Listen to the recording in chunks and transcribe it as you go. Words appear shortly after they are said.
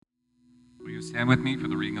you stand with me for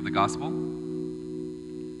the reading of the Gospel?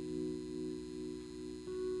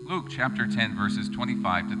 Luke chapter 10, verses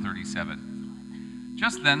 25 to 37.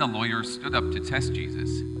 Just then a lawyer stood up to test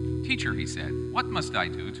Jesus. "Teacher," he said, "what must I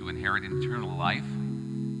do to inherit eternal life?"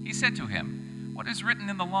 He said to him, "What is written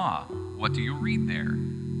in the law? What do you read there?"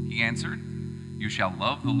 He answered, "You shall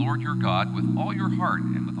love the Lord your God with all your heart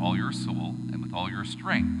and with all your soul and with all your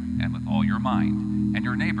strength and with all your mind, and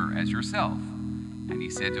your neighbor as yourself." And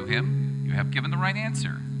he said to him, "You have given the right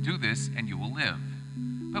answer. Do this and you will live."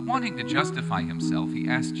 But wanting to justify himself, he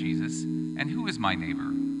asked Jesus, "And who is my neighbor?"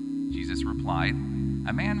 Jesus replied,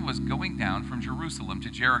 "A man was going down from Jerusalem to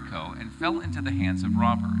Jericho and fell into the hands of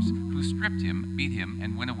robbers, who stripped him, beat him,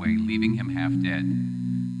 and went away, leaving him half dead.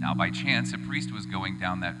 Now by chance a priest was going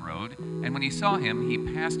down that road, and when he saw him,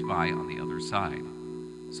 he passed by on the other side.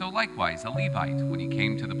 So likewise a Levite, when he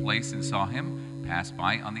came to the place and saw him, passed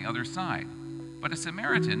by on the other side. But a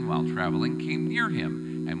Samaritan, while traveling, came near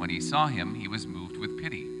him, and when he saw him, he was moved with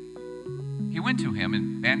pity. He went to him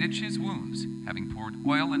and bandaged his wounds, having poured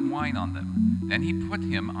oil and wine on them. Then he put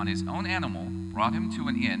him on his own animal, brought him to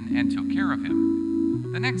an inn, and took care of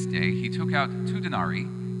him. The next day he took out 2 denarii,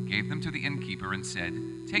 gave them to the innkeeper, and said,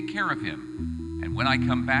 'Take care of him, and when I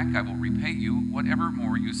come back I will repay you whatever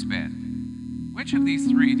more you spend.' Which of these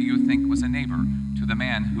 3 do you think was a neighbor to the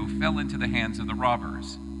man who fell into the hands of the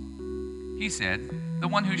robbers?" He said, "The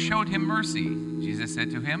one who showed him mercy." Jesus said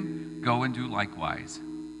to him, "Go and do likewise."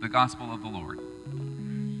 The Gospel of the Lord.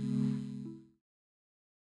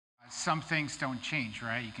 Some things don't change,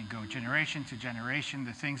 right? You can go generation to generation.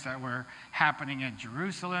 The things that were happening in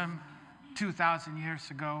Jerusalem 2,000 years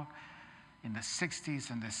ago, in the 60s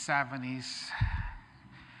and the 70s,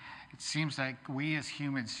 it seems like we as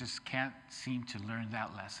humans just can't seem to learn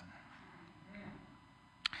that lesson.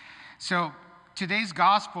 So today's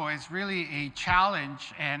gospel is really a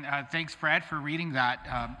challenge, and thanks, Fred, for reading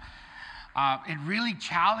that. It really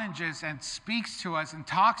challenges and speaks to us and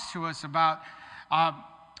talks to us about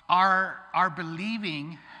our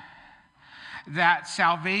believing that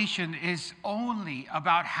salvation is only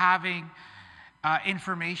about having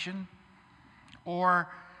information or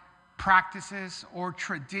practices or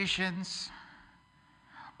traditions,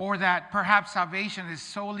 or that perhaps salvation is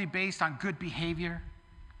solely based on good behavior.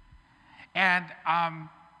 And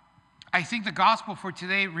I think the gospel for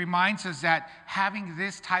today reminds us that having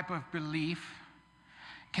this type of belief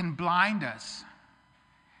can blind us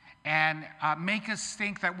and make us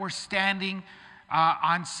think that we're standing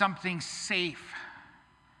on something safe,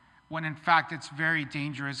 when in fact it's very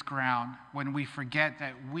dangerous ground, when we forget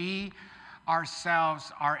that we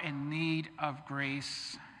ourselves are in need of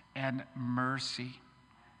grace and mercy.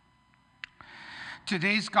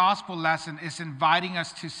 Today's gospel lesson is inviting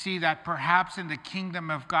us to see that perhaps in the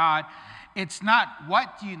kingdom of God, it's not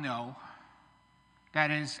what you know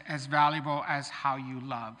that is as valuable as how you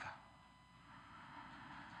love.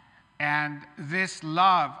 And this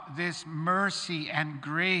love, this mercy and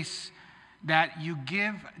grace that you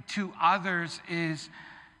give to others is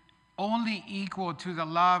only equal to the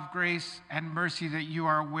love, grace, and mercy that you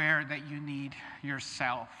are aware that you need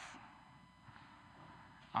yourself.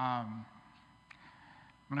 I'm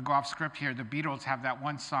going to go off script here. The Beatles have that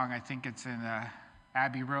one song, I think it's in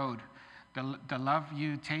Abbey Road. The love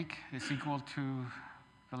you take is equal to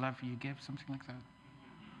the love you give, something like that.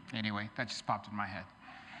 Anyway, that just popped in my head.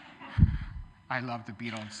 I love the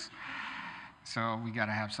Beatles, so we got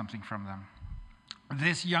to have something from them.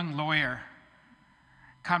 This young lawyer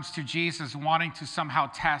comes to Jesus wanting to somehow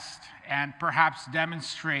test and perhaps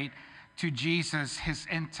demonstrate to Jesus his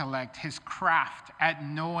intellect, his craft at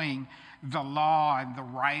knowing the law and the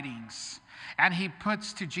writings. And he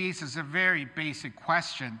puts to Jesus a very basic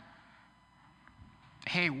question.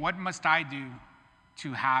 Hey, what must I do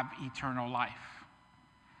to have eternal life?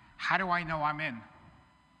 How do I know I'm in?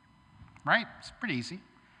 Right? It's pretty easy.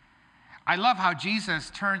 I love how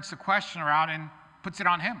Jesus turns the question around and puts it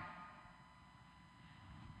on him.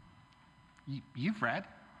 You've read.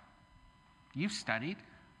 You've studied.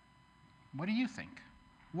 What do you think?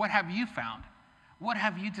 What have you found? What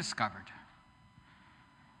have you discovered?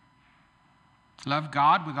 Love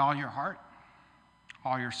God with all your heart,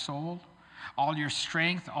 all your soul, all your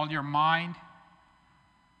strength, all your mind,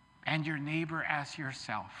 and your neighbor as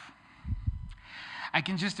yourself. I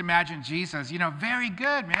can just imagine Jesus, very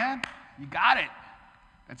good, man. You got it.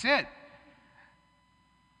 That's it.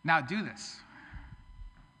 Now do this,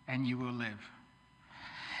 and you will live.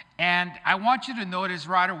 And I want you to notice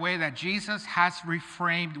right away that Jesus has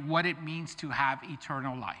reframed what it means to have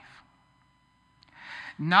eternal life.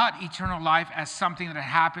 Not eternal life as something that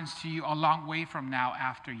happens to you a long way from now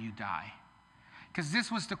after you die. Because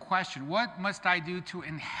this was the question: what must I do to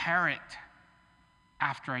inherit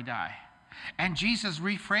after I die? And Jesus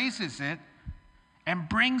rephrases it and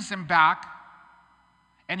brings him back,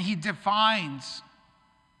 and he defines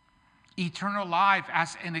eternal life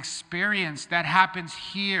as an experience that happens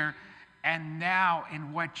here and now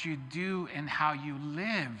in what you do and how you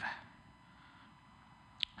live.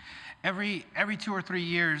 Every 2 or 3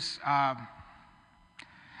 years, I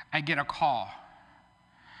get a call.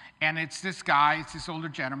 And it's this guy, it's this older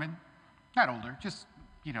gentleman, not older, just,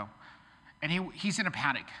 and he's in a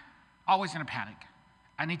panic, always in a panic.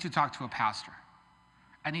 I need to talk to a pastor.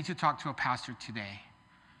 I need to talk to a pastor today.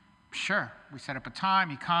 Sure, we set up a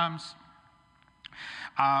time, he comes.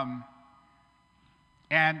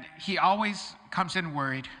 And he always comes in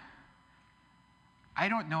worried. I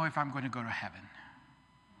don't know if I'm going to go to heaven.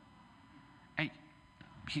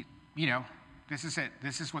 This is it.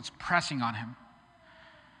 This is what's pressing on him.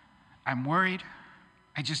 I'm worried.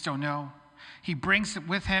 I just don't know. He brings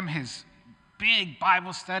with him his big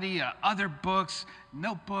Bible study, other books,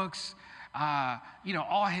 notebooks,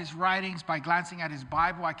 all his writings. By glancing at his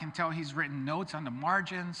Bible, I can tell he's written notes on the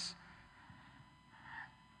margins.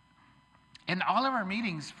 And all of our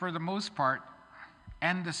meetings, for the most part,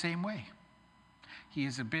 end the same way. He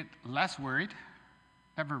is a bit less worried,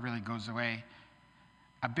 never really goes away,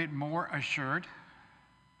 a bit more assured.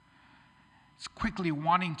 He's quickly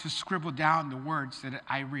wanting to scribble down the words that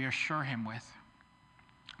I reassure him with.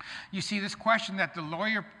 You see, this question that the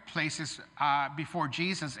lawyer places before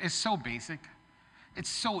Jesus is so basic. It's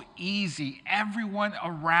so easy. Everyone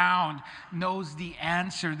around knows the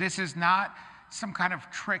answer. This is not some kind of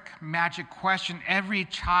trick, magic question. Every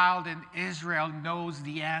child in Israel knows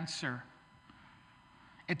the answer.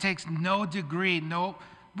 It takes no degree, no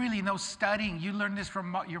studying. You learn this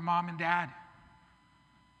from your mom and dad.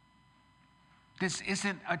 This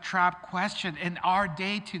isn't a trap question. In our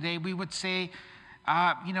day today, we would say,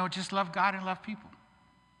 just love God and love people.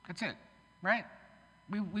 That's it, right?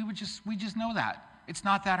 We just know that. It's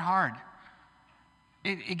not that hard.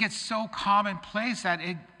 It gets so commonplace that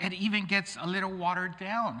it even gets a little watered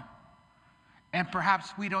down. And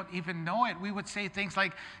perhaps we don't even know it. We would say things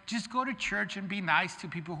like, just go to church and be nice to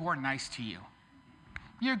people who are nice to you.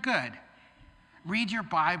 You're good. Read your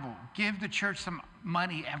Bible. Give the church some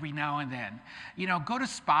money every now and then. Go to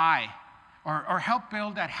Spy or help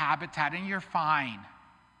build that habitat and you're fine.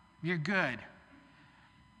 You're good.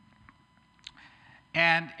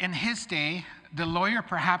 And in his day, the lawyer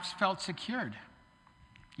perhaps felt secured.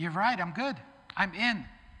 You're right, I'm good. I'm in.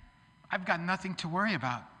 I've got nothing to worry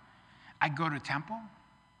about. I go to temple.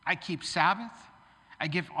 I keep Sabbath. I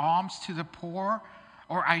give alms to the poor,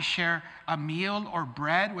 or I share a meal or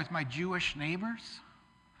bread with my Jewish neighbors.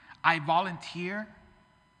 I volunteer.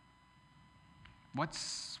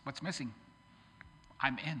 What's missing?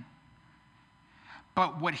 I'm in.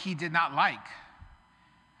 But what he did not like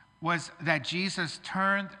was that Jesus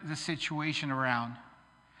turned the situation around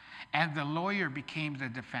and the lawyer became the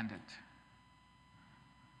defendant,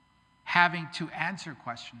 having to answer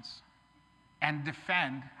questions and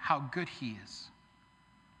defend how good he is.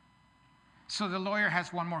 So the lawyer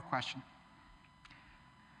has one more question.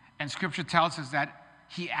 And Scripture tells us that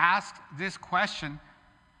he asked this question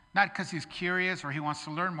not because he's curious or he wants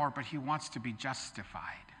to learn more, but he wants to be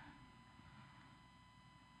justified.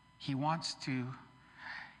 He wants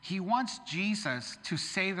Jesus to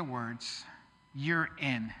say the words, "You're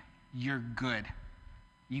in, you're good,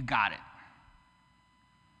 you got it."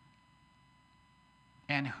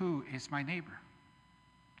 And who is my neighbor?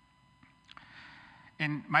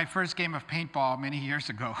 In my first game of paintball many years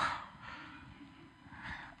ago,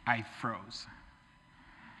 I froze.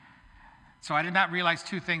 So I did not realize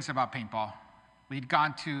two things about paintball. We'd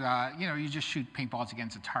gone to, you just shoot paintballs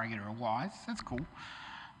against a target or a wall. That's cool.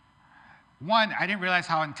 One, I didn't realize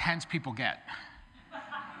how intense people get.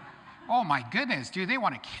 Oh my goodness, dude, they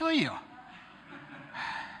want to kill you.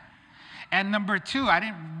 And number two,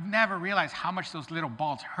 I never realized how much those little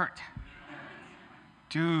balls hurt.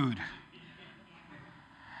 Dude.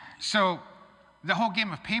 So the whole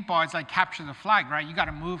game of paintball is like capture the flag, right? You got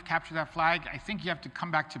to move, capture that flag. I think you have to come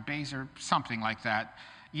back to base or something like that.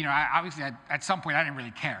 Obviously at some point I didn't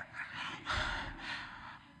really care.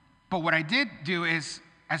 But what I did do is,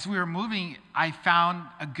 as we were moving, I found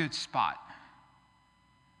a good spot.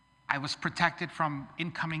 I was protected from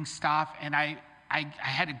incoming stuff, and I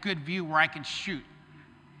had a good view where I can shoot.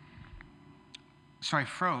 So I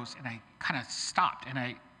froze, and I kind of stopped, and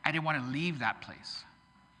I didn't want to leave that place.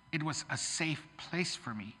 It was a safe place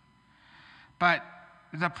for me. But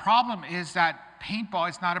the problem is that paintball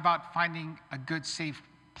is not about finding a good, safe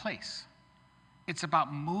place. It's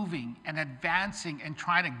about moving and advancing and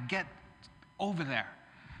trying to get over there.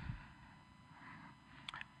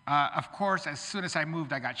 Of course, as soon as I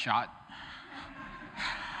moved, I got shot.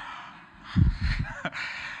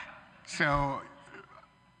 So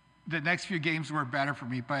the next few games were better for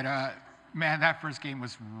me, but man, that first game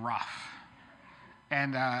was rough.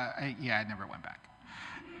 And I never went back.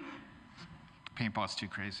 Paintball is too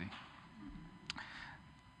crazy.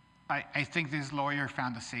 I think this lawyer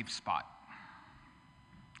found a safe spot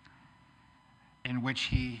in which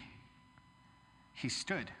he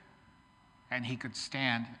stood and he could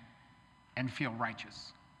stand and feel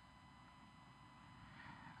righteous.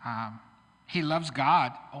 He loves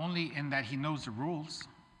God only in that he knows the rules.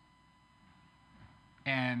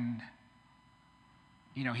 And,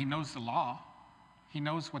 he knows the law. He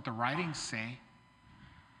knows what the writings say.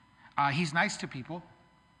 He's nice to people,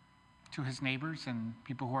 to his neighbors and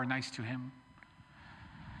people who are nice to him.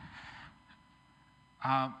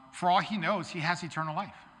 For all he knows, he has eternal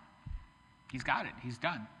life. He's got it. He's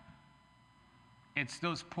done. It's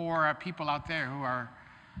those poor people out there who are,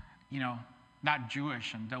 not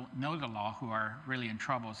Jewish and don't know the law who are really in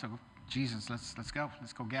trouble. So Jesus, let's go.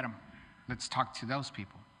 Let's go get them. Let's talk to those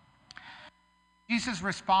people. Jesus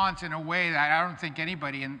responds in a way that I don't think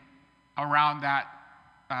anybody around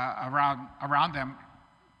them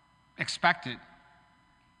expected.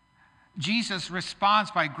 Jesus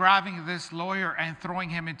responds by grabbing this lawyer and throwing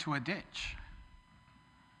him into a ditch.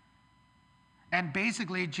 And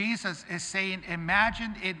basically, Jesus is saying,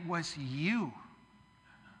 imagine it was you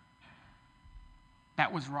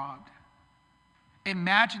that was robbed.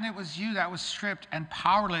 Imagine it was you that was stripped and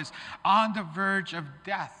powerless on the verge of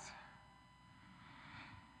death.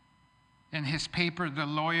 In his paper, The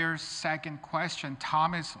Lawyer's Second Question,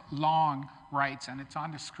 Thomas Long writes, and it's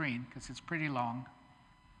on the screen because it's pretty long.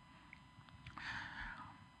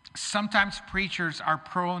 Sometimes preachers are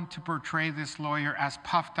prone to portray this lawyer as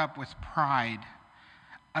puffed up with pride,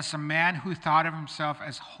 as a man who thought of himself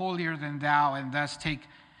as holier than thou and thus take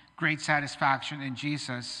great satisfaction in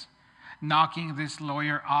Jesus knocking this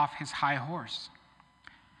lawyer off his high horse.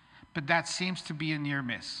 But that seems to be a near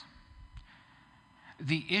miss.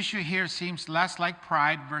 The issue here seems less like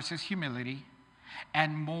pride versus humility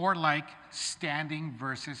and more like standing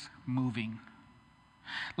versus moving.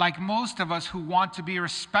 Like most of us who want to be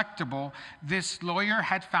respectable, this lawyer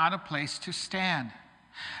had found a place to stand.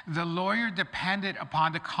 The lawyer depended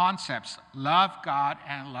upon the concepts, love God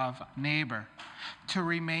and love neighbor, to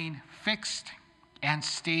remain fixed and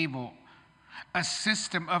stable, a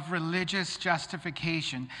system of religious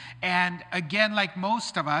justification. And again, like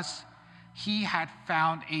most of us, he had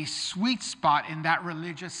found a sweet spot in that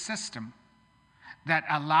religious system that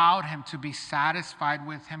allowed him to be satisfied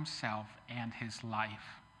with himself and his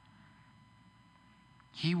life.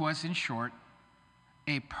 He was, in short,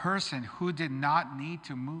 a person who did not need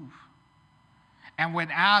to move. And when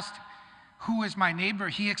asked, "Who is my neighbor?"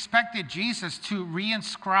 he expected Jesus to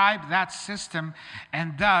reinscribe that system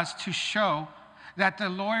and thus to show that the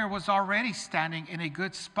lawyer was already standing in a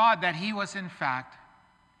good spot, that he was in fact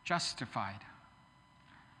justified.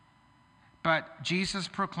 But Jesus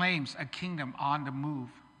proclaims a kingdom on the move.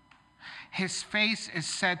 His face is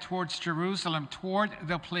set towards Jerusalem, toward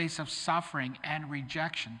the place of suffering and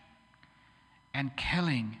rejection and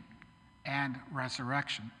killing and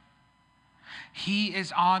resurrection. He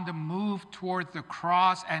is on the move toward the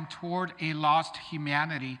cross and toward a lost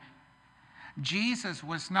humanity. Jesus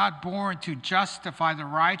was not born to justify the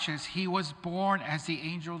righteous. He was born, as the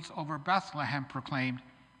angels over Bethlehem proclaimed,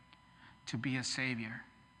 to be a savior.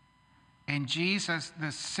 In Jesus,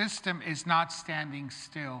 the system is not standing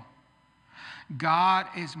still. God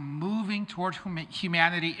is moving toward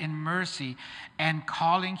humanity in mercy and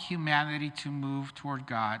calling humanity to move toward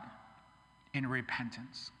God in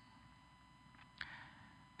repentance.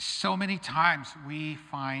 So many times we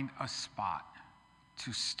find a spot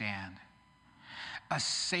to stand, a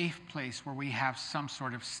safe place where we have some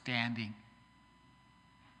sort of standing.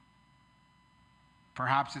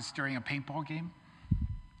 Perhaps it's during a paintball game,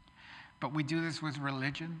 but we do this with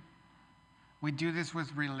religion. We do this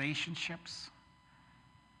with relationships.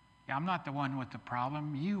 Yeah, I'm not the one with the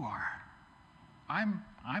problem. You are. I'm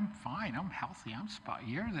fine. I'm healthy. I'm spot.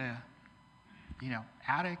 You're the,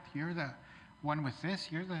 addict. You're the one with this.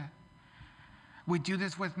 We do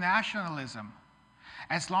this with nationalism.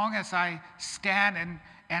 As long as I stand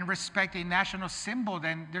and respect a national symbol,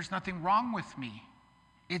 then there's nothing wrong with me.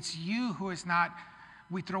 It's you who is not.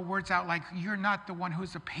 We throw words out like, you're not the one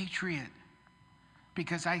who's a patriot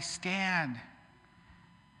because I stand.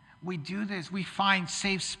 We do this. We find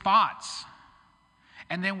safe spots.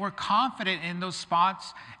 And then we're confident in those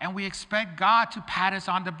spots, and we expect God to pat us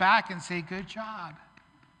on the back and say, good job.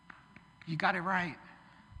 You got it right.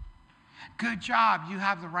 Good job. You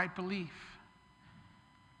have the right belief.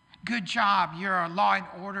 Good job. You're a law and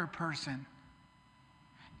order person.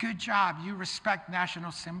 Good job. You respect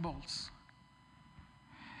national symbols.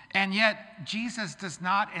 And yet, Jesus does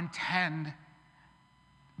not intend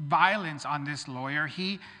violence on this lawyer.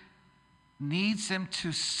 He needs him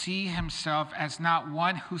to see himself as not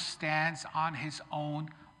one who stands on his own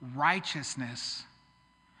righteousness,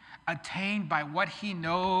 attained by what he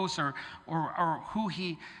knows or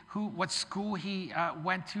what school he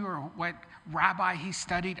went to or what rabbi he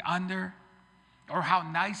studied under or how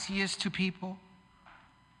nice he is to people.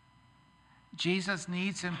 Jesus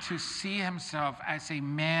needs him to see himself as a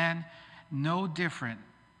man no different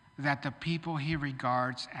than the people he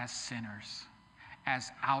regards as sinners,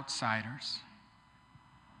 as outsiders,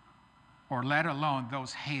 or let alone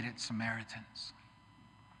those hated Samaritans.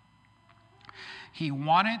 He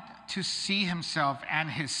wanted to see himself and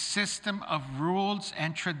his system of rules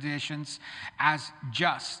and traditions as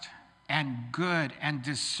just and good and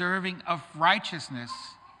deserving of righteousness.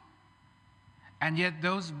 And yet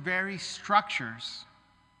those very structures,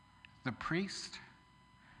 the priest,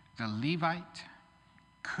 the Levite,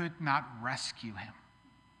 could not rescue him.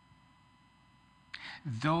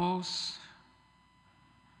 Those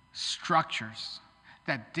structures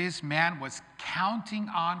that this man was counting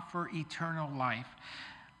on for eternal life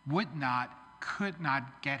could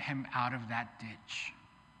not get him out of that ditch.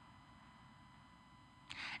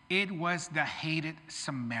 It was the hated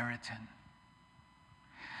Samaritan,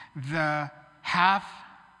 the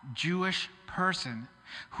half-Jewish person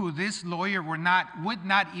who this lawyer would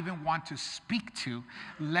not even want to speak to,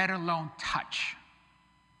 let alone touch.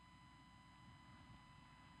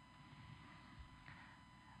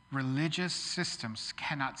 Religious systems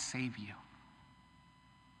cannot save you.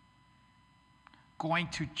 Going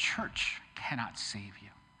to church cannot save you.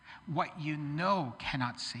 What you know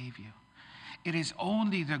cannot save you. It is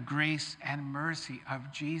only the grace and mercy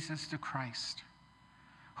of Jesus the Christ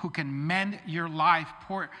who can mend your life,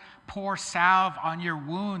 pour salve on your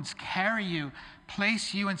wounds, carry you,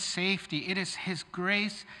 place you in safety. It is his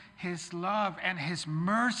grace, his love, and his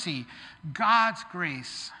mercy, God's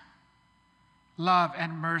grace, love,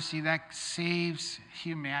 and mercy that saves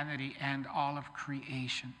humanity and all of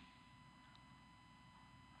creation.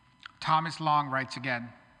 Thomas Long writes again.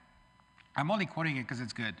 I'm only quoting it because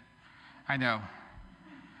it's good. I know.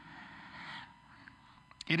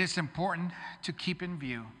 It is important to keep in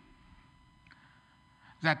view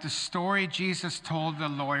that the story Jesus told the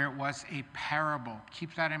lawyer was a parable.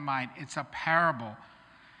 Keep that in mind. It's a parable.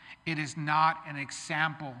 It is not an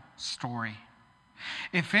example story.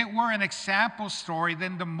 If it were an example story,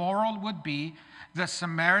 then the moral would be the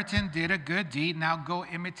Samaritan did a good deed, now go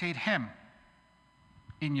imitate him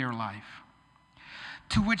in your life.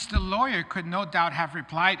 To which the lawyer could no doubt have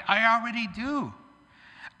replied, I already do.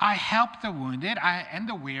 I help the wounded and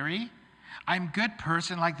the weary. I'm a good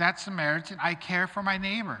person like that Samaritan. I care for my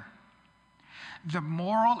neighbor. The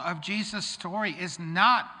moral of Jesus' story is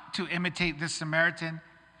not to imitate the Samaritan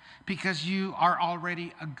because you are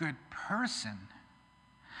already a good person.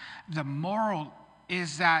 The moral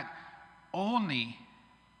is that only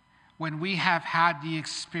when we have had the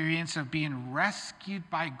experience of being rescued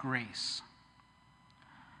by grace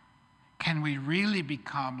can we really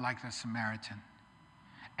become like the Samaritan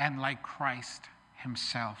and like Christ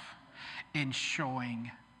himself in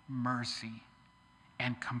showing mercy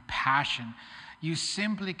and compassion. You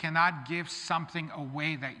simply cannot give something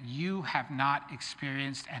away that you have not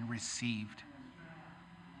experienced and received.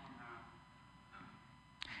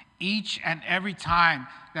 Each and every time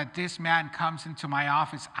that this man comes into my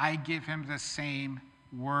office, I give him the same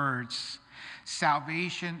words.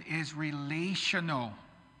 Salvation is relational.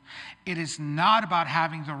 It is not about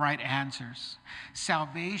having the right answers.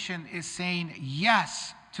 Salvation is saying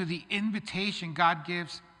yes to the invitation God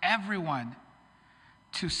gives everyone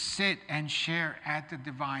to sit and share at the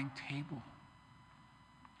divine table.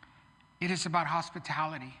 It is about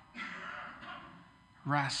hospitality,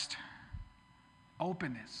 rest,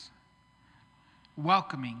 openness,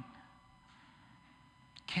 welcoming,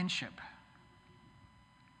 kinship.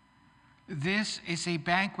 This is a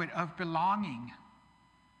banquet of belonging,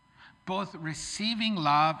 both receiving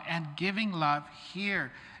love and giving love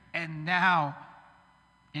here and now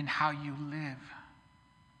in how you live.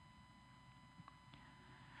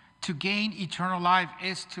 To gain eternal life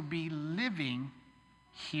is to be living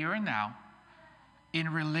here and now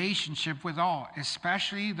in relationship with all,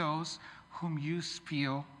 especially those whom you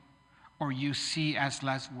feel or you see as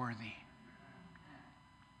less worthy.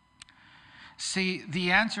 See,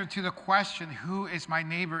 the answer to the question, who is my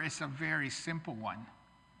neighbor, is a very simple one.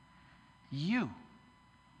 You.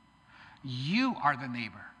 You are the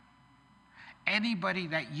neighbor. Anybody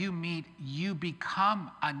that you meet, you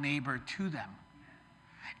become a neighbor to them.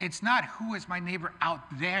 It's not who is my neighbor out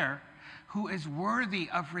there, who is worthy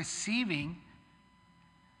of receiving.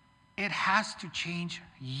 It has to change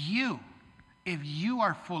you. If you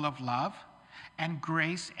are full of love and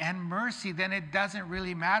grace and mercy, then it doesn't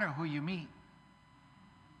really matter who you meet.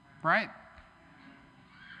 Right?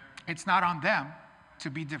 It's not on them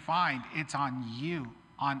to be defined. It's on you,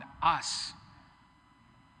 on us.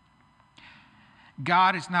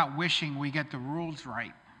 God is not wishing we get the rules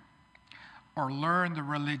right or learn the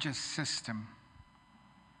religious system,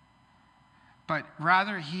 but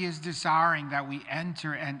rather he is desiring that we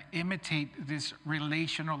enter and imitate this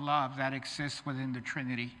relational love that exists within the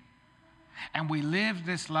Trinity. And we live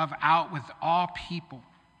this love out with all people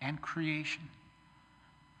and creation.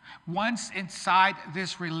 Once inside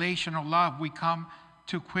this relational love, we come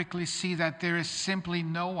to quickly see that there is simply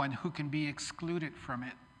no one who can be excluded from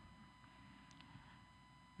it.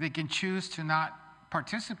 They can choose to not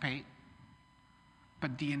participate,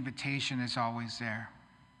 but the invitation is always there.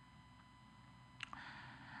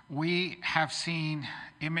 We have seen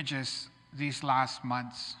images these last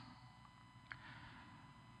months.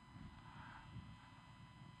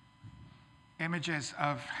 Images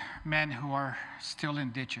of men who are still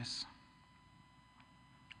in ditches.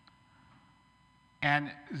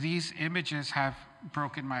 And these images have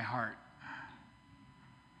broken my heart.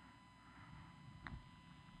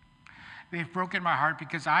 They've broken my heart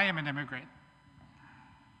because I am an immigrant.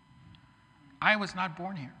 I was not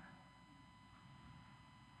born here.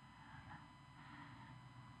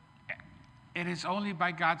 It is only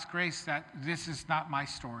by God's grace that this is not my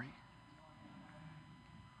story.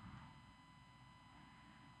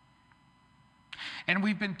 And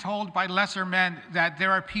we've been told by lesser men that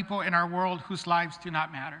there are people in our world whose lives do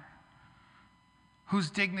not matter, whose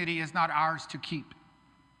dignity is not ours to keep,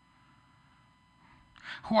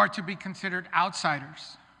 who are to be considered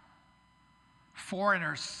outsiders,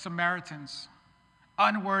 foreigners, Samaritans,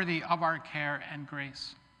 unworthy of our care and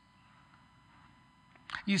grace.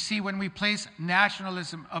 You see, when we place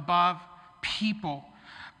nationalism above people,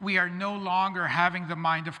 we are no longer having the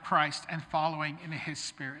mind of Christ and following in his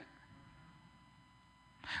spirit.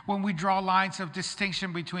 When we draw lines of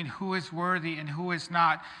distinction between who is worthy and who is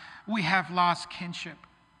not, we have lost kinship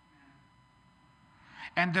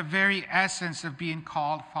and the very essence of being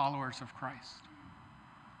called followers of Christ.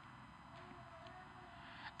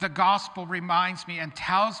 The gospel reminds me and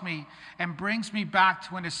tells me and brings me back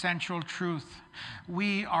to an essential truth.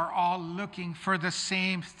 We are all looking for the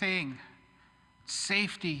same thing: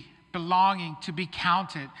 safety, belonging, to be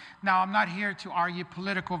counted. Now, I'm not here to argue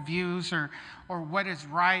political views or what is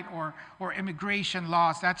right or immigration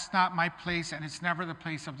laws. That's not my place, and it's never the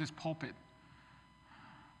place of this pulpit.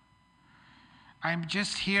 I'm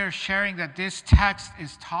just here sharing that this text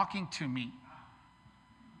is talking to me.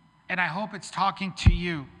 And I hope it's talking to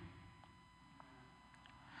you.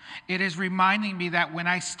 It is reminding me that when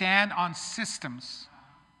I stand on systems,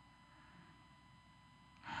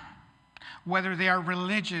 whether they are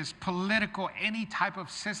religious, political, any type of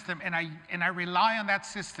system, and I rely on that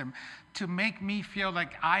system to make me feel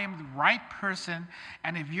like I am the right person,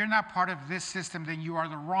 and if you're not part of this system, then you are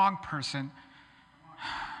the wrong person,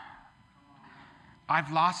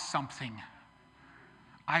 I've lost something.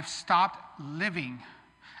 I've stopped living.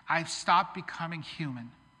 I've stopped becoming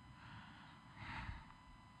human.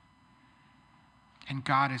 And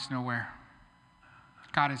God is nowhere.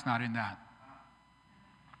 God is not in that.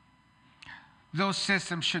 Those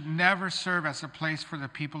systems should never serve as a place for the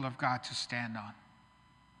people of God to stand on,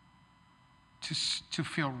 to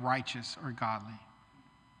feel righteous or godly.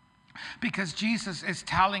 Because Jesus is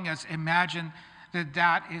telling us, imagine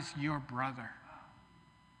that is your brother,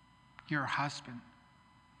 your husband,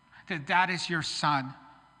 that is your son.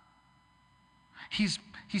 He's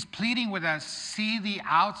pleading with us, see the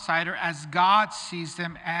outsider as God sees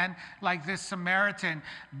them, and like this Samaritan,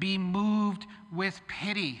 be moved with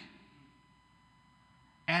pity.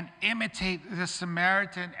 And imitate the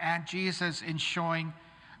Samaritan and Jesus in showing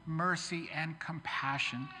mercy and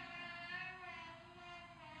compassion.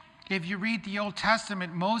 If you read the Old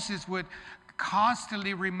Testament, Moses would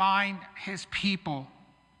constantly remind his people,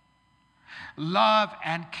 love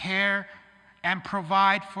and care and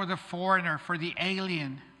provide for the foreigner, for the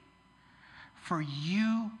alien. For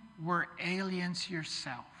you were aliens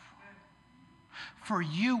yourself. For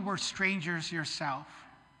you were strangers yourself.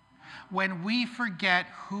 When we forget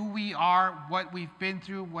who we are, what we've been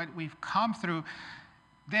through, what we've come through,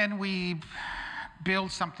 then we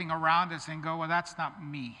build something around us and go, well, that's not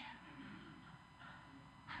me.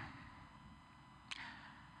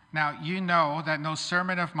 Now, you know that no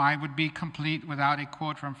sermon of mine would be complete without a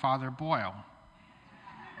quote from Father Boyle.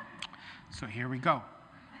 So here we go.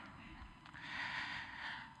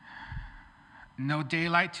 No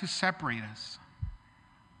daylight to separate us,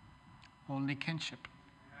 only kinship.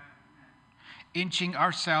 Inching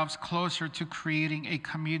ourselves closer to creating a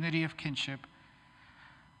community of kinship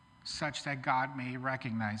such that God may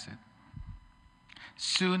recognize it.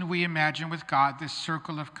 Soon we imagine with God this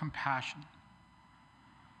circle of compassion.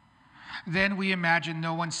 Then we imagine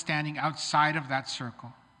no one standing outside of that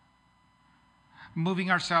circle,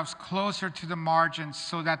 moving ourselves closer to the margins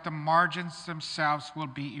so that the margins themselves will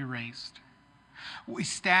be erased. We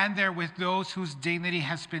stand there with those whose dignity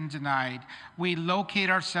has been denied. We locate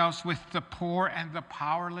ourselves with the poor and the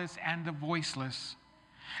powerless and the voiceless.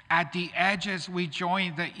 At the edges, we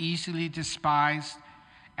join the easily despised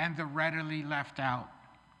and the readily left out.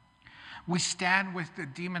 We stand with the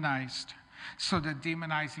demonized so the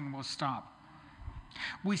demonizing will stop.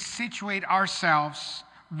 We situate ourselves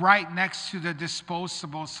right next to the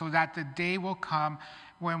disposable so that the day will come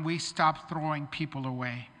when we stop throwing people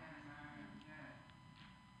away.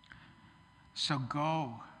 So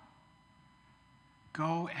go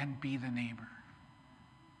and be the neighbor.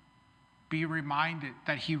 Be reminded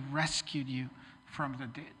that he rescued you from the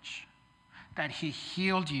ditch, that he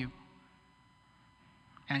healed you,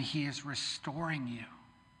 and he is restoring you.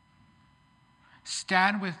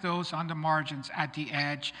 Stand with those on the margins at the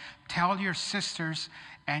edge. Tell your sisters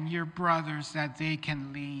and your brothers that they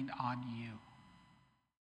can lean on you.